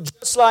moved.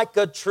 Just like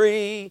a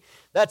tree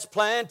that's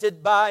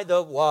planted by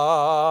the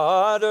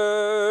waters,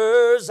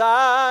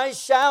 I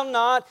shall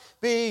not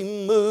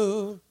be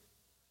moved.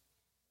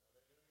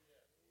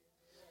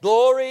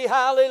 Glory,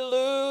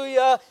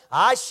 hallelujah,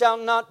 I shall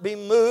not be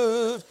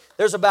moved.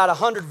 There's about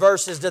 100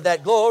 verses to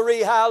that.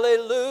 Glory,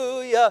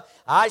 hallelujah,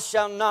 I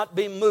shall not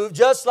be moved.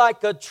 Just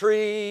like a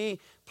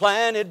tree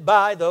planted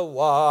by the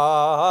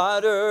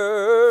waters,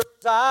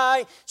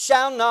 I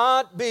shall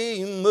not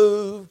be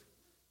moved.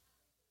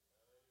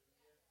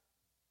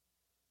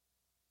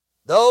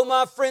 Though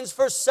my friends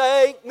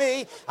forsake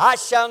me, I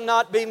shall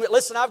not be moved.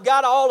 Listen, I've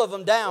got all of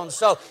them down,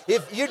 so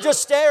if you're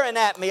just staring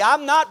at me,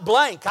 I'm not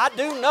blank. I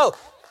do know.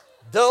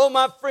 Though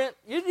my friend,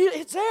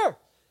 it's there.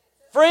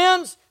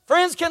 Friends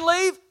can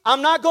leave.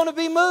 I'm not going to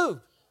be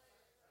moved.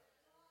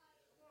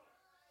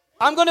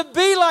 I'm going to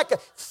be like a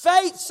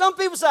faith. Some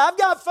people say, I've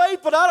got faith,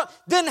 but I don't.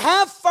 Then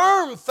have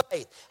firm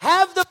faith.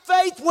 Have the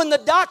faith when the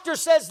doctor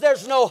says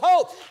there's no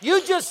hope.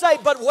 You just say,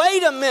 but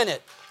wait a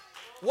minute.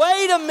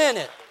 Wait a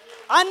minute.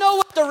 I know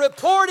what the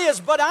report is,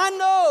 but I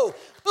know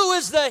who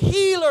is the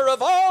healer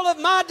of all of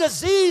my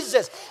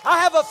diseases. I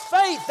have a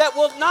faith that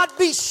will not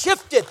be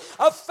shifted,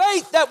 a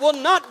faith that will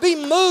not be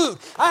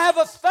moved. I have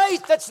a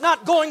faith that's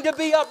not going to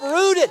be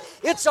uprooted.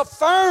 It's a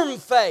firm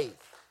faith.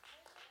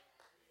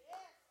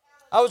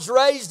 I was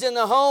raised in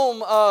the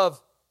home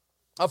of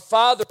a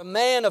father, a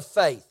man of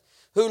faith,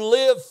 who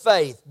lived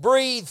faith,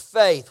 breathed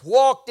faith,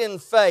 walked in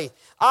faith,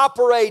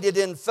 operated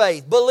in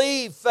faith,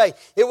 believed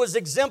faith. It was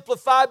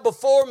exemplified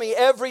before me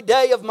every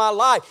day of my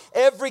life.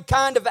 Every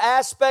kind of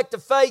aspect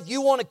of faith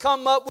you want to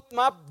come up with.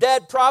 My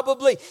dad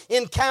probably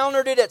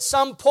encountered it at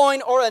some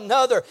point or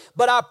another.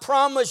 But I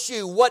promise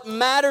you, what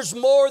matters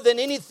more than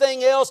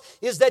anything else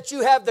is that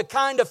you have the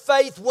kind of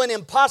faith when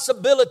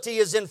impossibility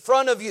is in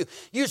front of you.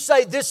 You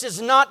say, this is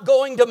not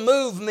going to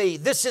move me.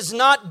 This is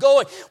not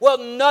going. Well,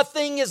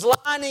 nothing is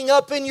lining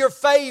up in your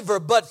favor,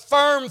 but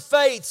firm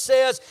faith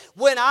says,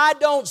 when I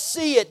don't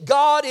see it,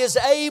 God is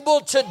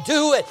able to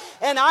do it,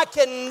 and I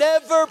can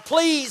never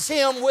please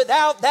Him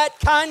without that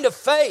kind of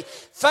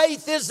faith.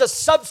 Faith is the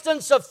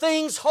substance of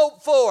things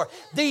hoped for,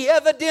 the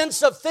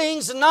evidence of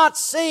things not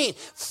seen.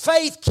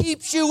 Faith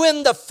keeps you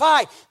in the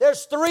fight.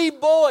 There's 3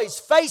 boys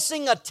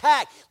facing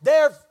attack.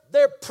 They're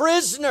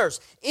prisoners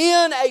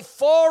in a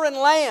foreign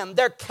land.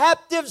 They're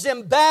captives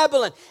in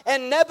Babylon,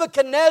 and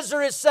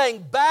Nebuchadnezzar is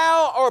saying,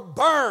 bow or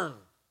burn.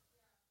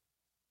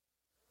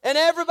 And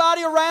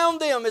everybody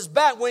around them is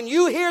back. When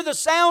you hear the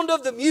sound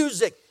of the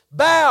music,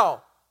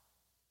 bow.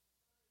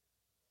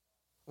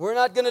 We're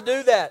not going to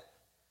do that.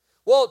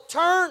 Well,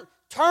 turn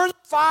the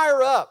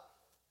fire up.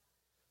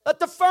 Let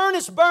the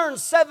furnace burn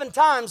 7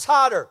 times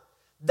hotter.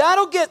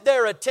 That'll get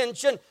their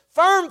attention.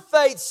 Firm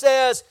faith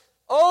says,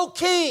 O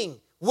King,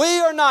 we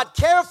are not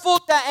careful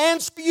to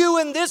answer you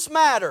in this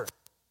matter.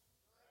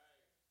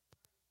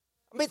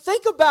 I mean,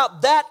 think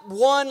about that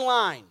one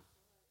line.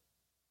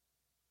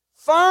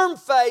 Firm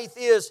faith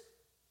is,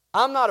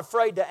 I'm not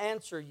afraid to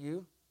answer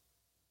you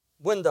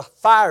when the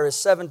fire is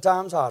 7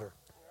 times hotter.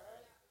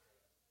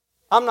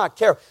 I'm not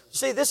careful.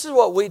 See, this is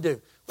what we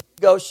do. We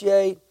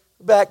negotiate,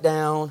 back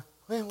down.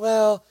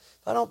 Well,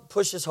 if I don't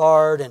push as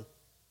hard. And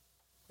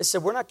they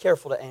said, we're not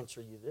careful to answer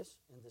you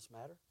in this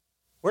matter.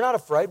 We're not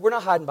afraid. We're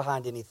not hiding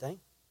behind anything.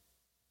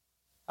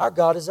 Our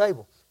God is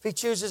able. If He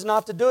chooses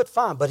not to do it,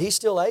 fine, but He's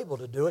still able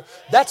to do it.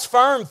 That's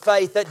firm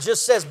faith that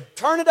just says,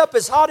 turn it up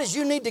as hot as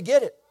you need to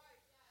get it.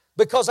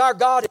 Because our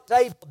God is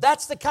able.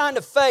 That's the kind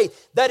of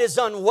faith that is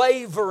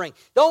unwavering.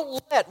 Don't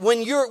let,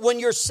 when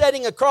you're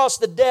sitting across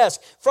the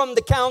desk from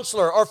the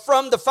counselor or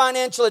from the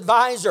financial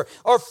advisor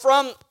or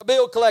from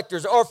bill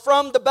collectors or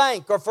from the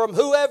bank or from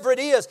whoever it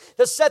is,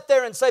 to sit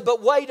there and say,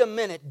 but wait a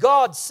minute,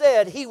 God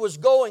said He was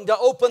going to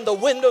open the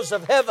windows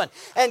of heaven.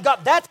 And God,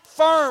 that's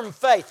firm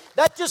faith.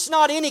 That's just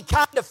not any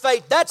kind of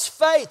faith. That's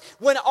faith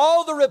when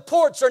all the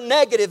reports are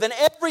negative and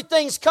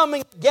everything's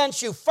coming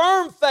against you.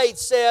 Firm faith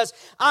says,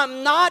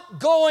 I'm not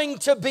going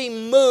to be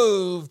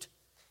moved.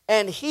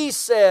 And He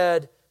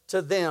said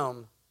to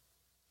them,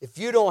 if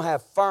you don't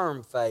have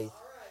firm faith,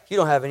 you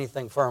don't have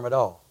anything firm at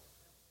all.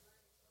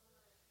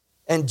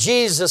 And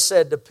Jesus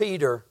said to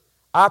Peter,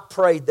 I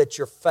pray that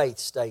your faith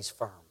stays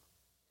firm.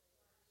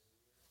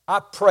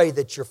 I pray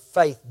that your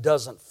faith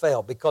doesn't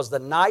fail, because the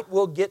night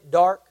will get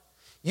dark.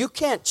 You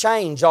can't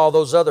change all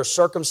those other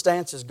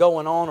circumstances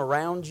going on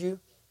around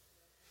you.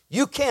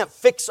 You can't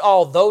fix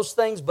all those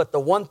things, but the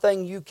one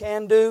thing you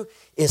can do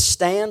is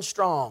stand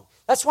strong.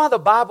 That's why the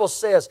Bible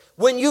says,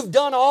 when you've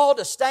done all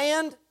to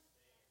stand.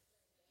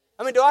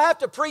 I mean, do I have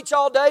to preach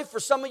all day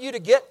for some of you to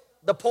get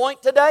the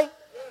point today?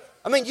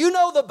 I mean, you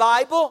know the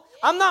Bible.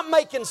 I'm not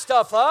making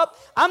stuff up.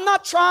 I'm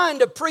not trying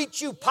to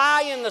preach you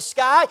pie in the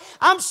sky.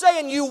 I'm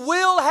saying you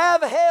will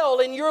have hell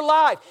in your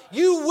life.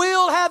 You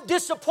will have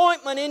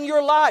disappointment in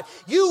your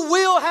life. You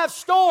will have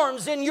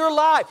storms in your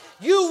life.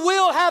 You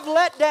will have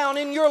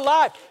letdown in your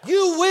life.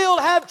 You will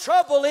have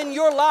trouble in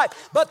your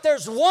life. But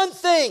there's one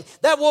thing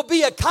that will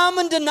be a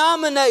common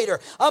denominator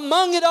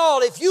among it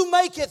all. If you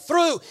make it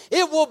through,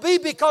 it will be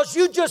because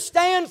you just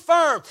stand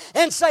firm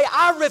and say,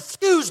 I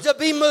refuse to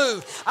be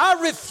moved.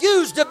 I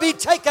refuse to be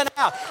taken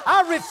out.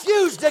 I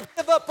refuse to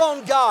give up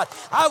on God.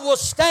 I will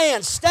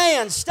stand,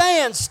 stand,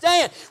 stand,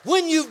 stand.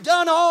 When you've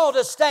done all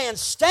to stand,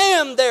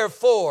 stand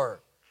therefore.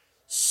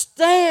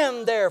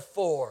 Stand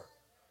therefore.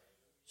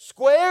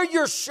 Square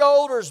your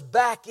shoulders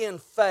back in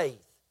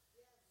faith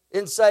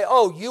and say,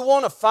 oh, you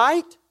want to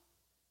fight?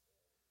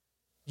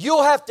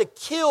 You'll have to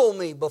kill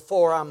me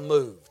before I'm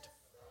moved.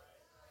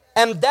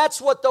 And that's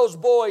what those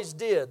boys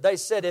did. They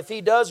said, if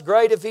he does,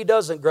 great. If he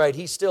doesn't, great.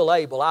 He's still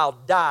able. I'll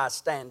die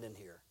standing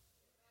here.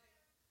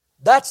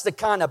 That's the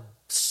kind of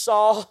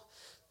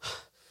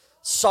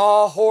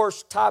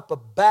sawhorse type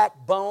of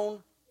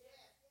backbone,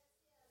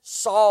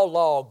 saw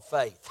log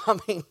faith. I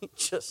mean,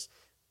 just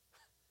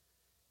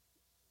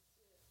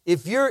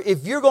if you're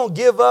going to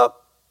give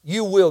up,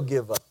 you will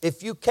give up.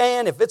 If you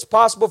can, if it's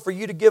possible for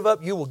you to give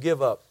up, you will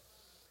give up.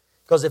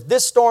 Because if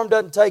this storm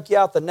doesn't take you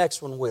out, the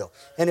next one will.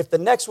 And if the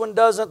next one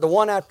doesn't, the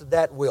one after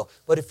that will.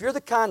 But if you're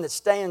the kind that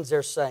stands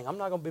there saying, I'm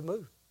not going to be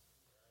moved.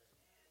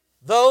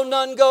 Though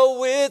none go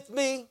with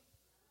me,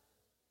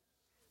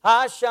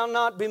 I shall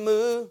not be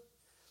moved.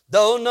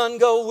 Though none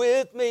go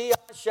with me,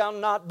 I shall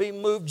not be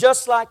moved.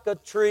 Just like a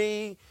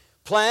tree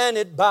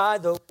planted by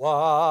the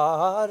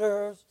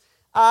waters,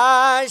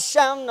 I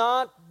shall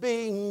not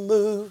be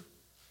moved.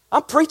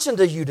 I'm preaching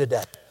to you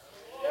today.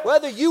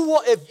 Whether you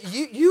want, if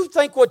you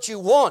think what you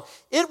want,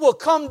 it will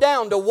come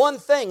down to one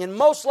thing, and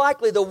most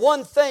likely the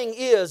one thing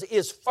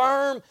is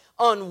firm,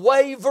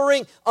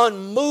 unwavering,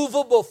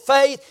 unmovable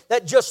faith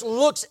that just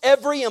looks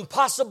every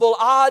impossible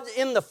odds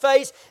in the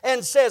face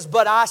and says,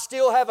 but I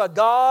still have a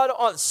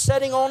God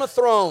sitting on a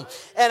throne.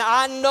 And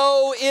I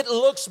know it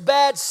looks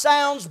bad,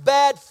 sounds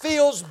bad,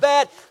 feels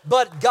bad,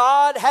 but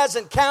God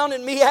hasn't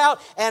counted me out,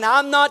 and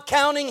I'm not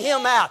counting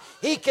Him out.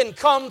 He can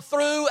come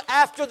through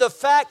after the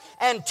fact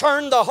and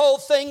turn the whole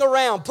thing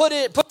around.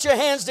 Put your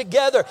hands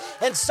together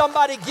and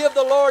somebody give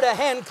the Lord a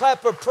hand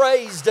clap of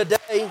praise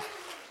today.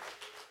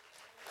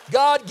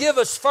 God, give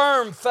us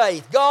firm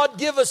faith. God,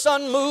 give us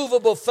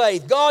unmovable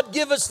faith. God,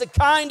 give us the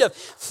kind of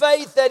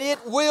faith that it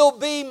will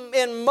be,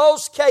 in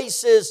most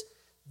cases,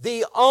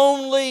 the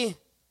only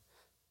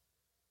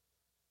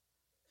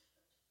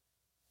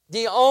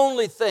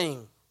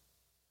thing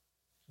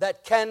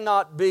that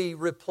cannot be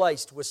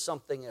replaced with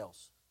something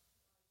else.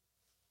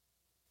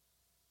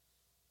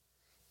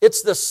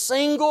 It's the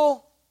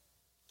single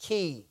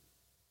key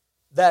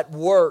that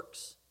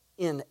works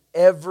in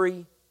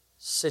every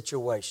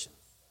situation.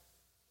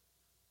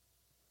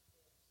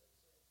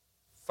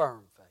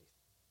 Firm faith.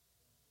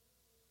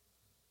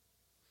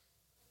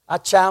 I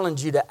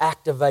challenge you to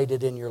activate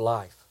it in your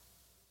life.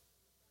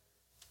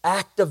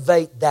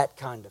 Activate that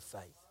kind of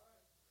faith.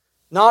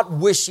 Not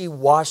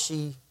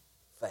wishy-washy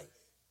faith.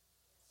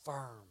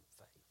 Firm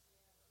faith.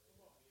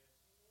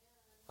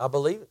 I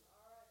believe it.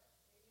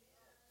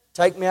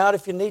 Take me out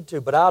if you need to,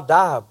 but I'll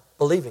die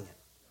believing it.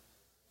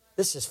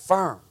 This is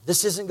firm.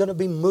 This isn't going to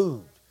be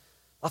moved.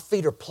 My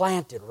feet are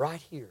planted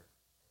right here.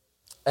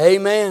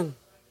 Amen.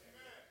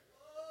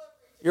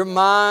 Your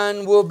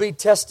mind will be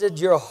tested.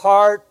 Your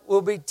heart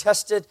will be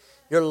tested.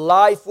 Your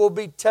life will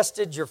be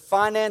tested. Your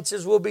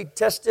finances will be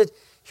tested.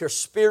 Your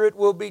spirit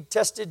will be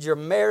tested. Your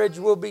marriage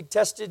will be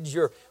tested.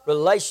 Your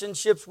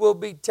relationships will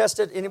be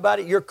tested.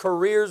 Anybody? Your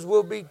careers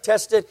will be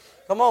tested.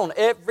 Come on.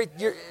 Every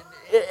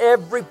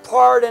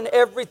part and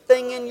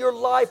everything in your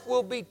life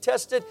will be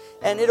tested,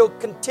 and it'll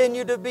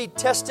continue to be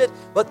tested.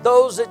 But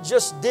those that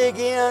just dig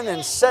in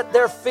and set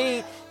their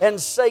feet and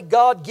say,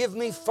 God, give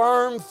me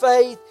firm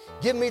faith.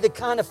 Give me the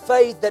kind of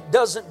faith that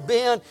doesn't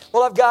bend.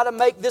 Well, I've got to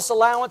make this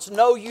allowance.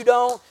 No, you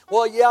don't.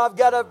 Well, yeah, I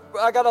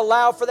got to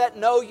allow for that.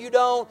 No, you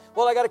don't.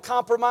 Well, I got to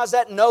compromise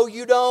that. No,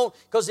 you don't.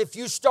 Because if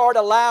you start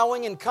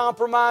allowing and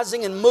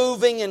compromising and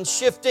moving and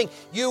shifting,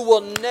 you will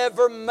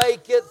never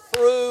make it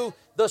through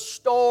the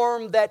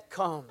storm that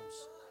comes.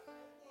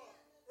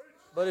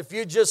 But if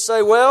you just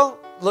say, well,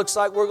 looks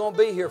like we're going to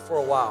be here for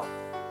a while.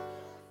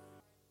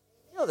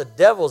 You know, the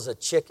devil's a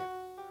chicken.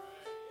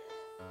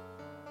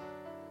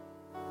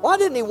 Why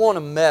didn't he want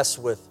to mess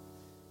with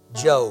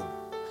Job?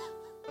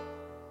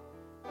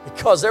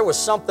 Because there was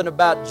something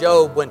about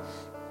Job when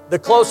the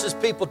closest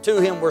people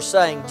to him were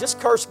saying, just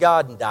curse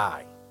God and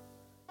die.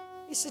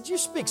 He said, you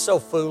speak so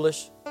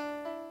foolish.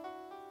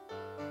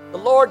 The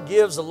Lord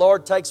gives, the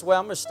Lord takes away.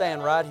 I'm going to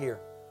stand right here.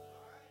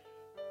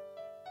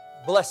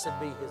 Blessed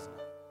be His name.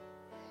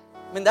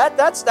 I mean,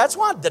 that's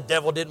why the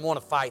devil didn't want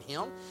to fight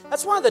him.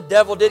 That's why the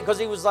devil did, because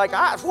he was like,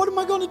 what am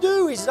I going to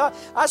do? He said,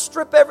 I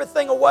strip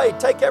everything away,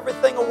 take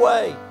everything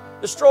away,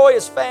 destroy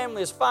his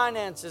family, his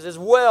finances, his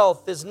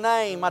wealth, his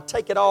name. I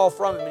take it all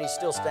from him, and he's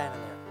still standing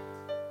there.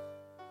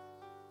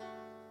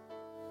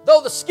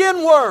 Though the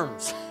skin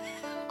worms,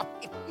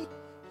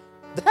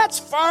 that's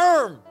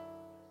firm,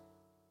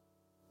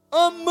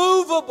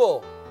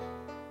 unmovable.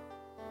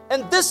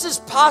 And this is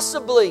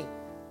possibly,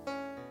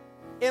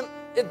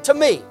 to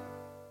me,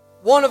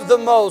 one of the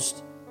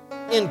most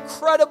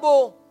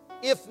incredible,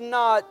 if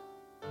not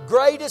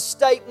greatest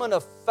statement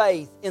of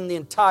faith in the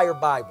entire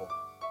Bible.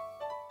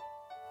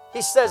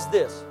 He says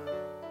this,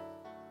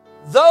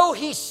 though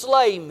he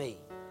slay me,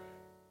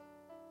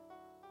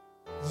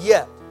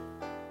 yet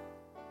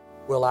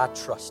will I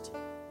trust him.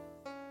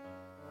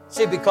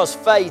 See, because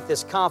faith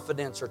is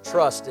confidence or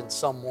trust in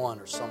someone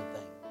or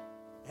something.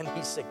 And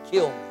he said,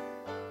 kill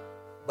me,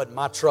 but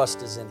my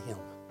trust is in him.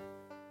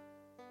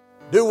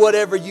 Do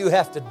whatever you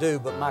have to do,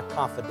 but my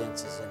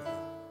confidence is in him.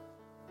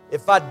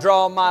 If I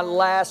draw my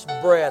last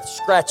breath,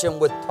 scratching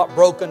with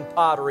broken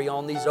pottery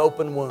on these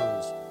open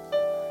wounds,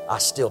 I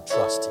still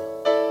trust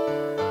him.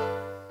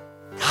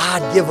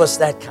 God, give us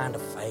that kind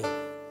of faith.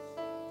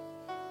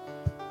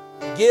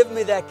 Give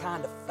me that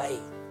kind of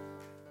faith.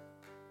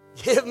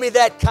 Give me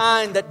that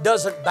kind that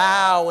doesn't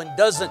bow and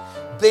doesn't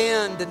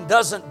bend and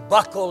doesn't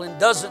buckle and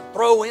doesn't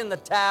throw in the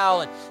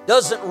towel and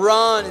doesn't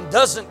run and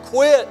doesn't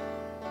quit.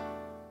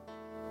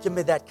 Give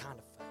me that kind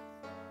of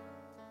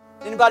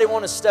faith. Anybody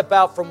want to step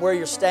out from where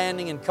you're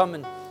standing and come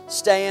and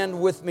stand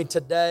with me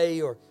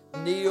today, or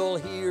kneel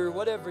here,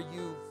 whatever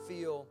you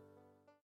feel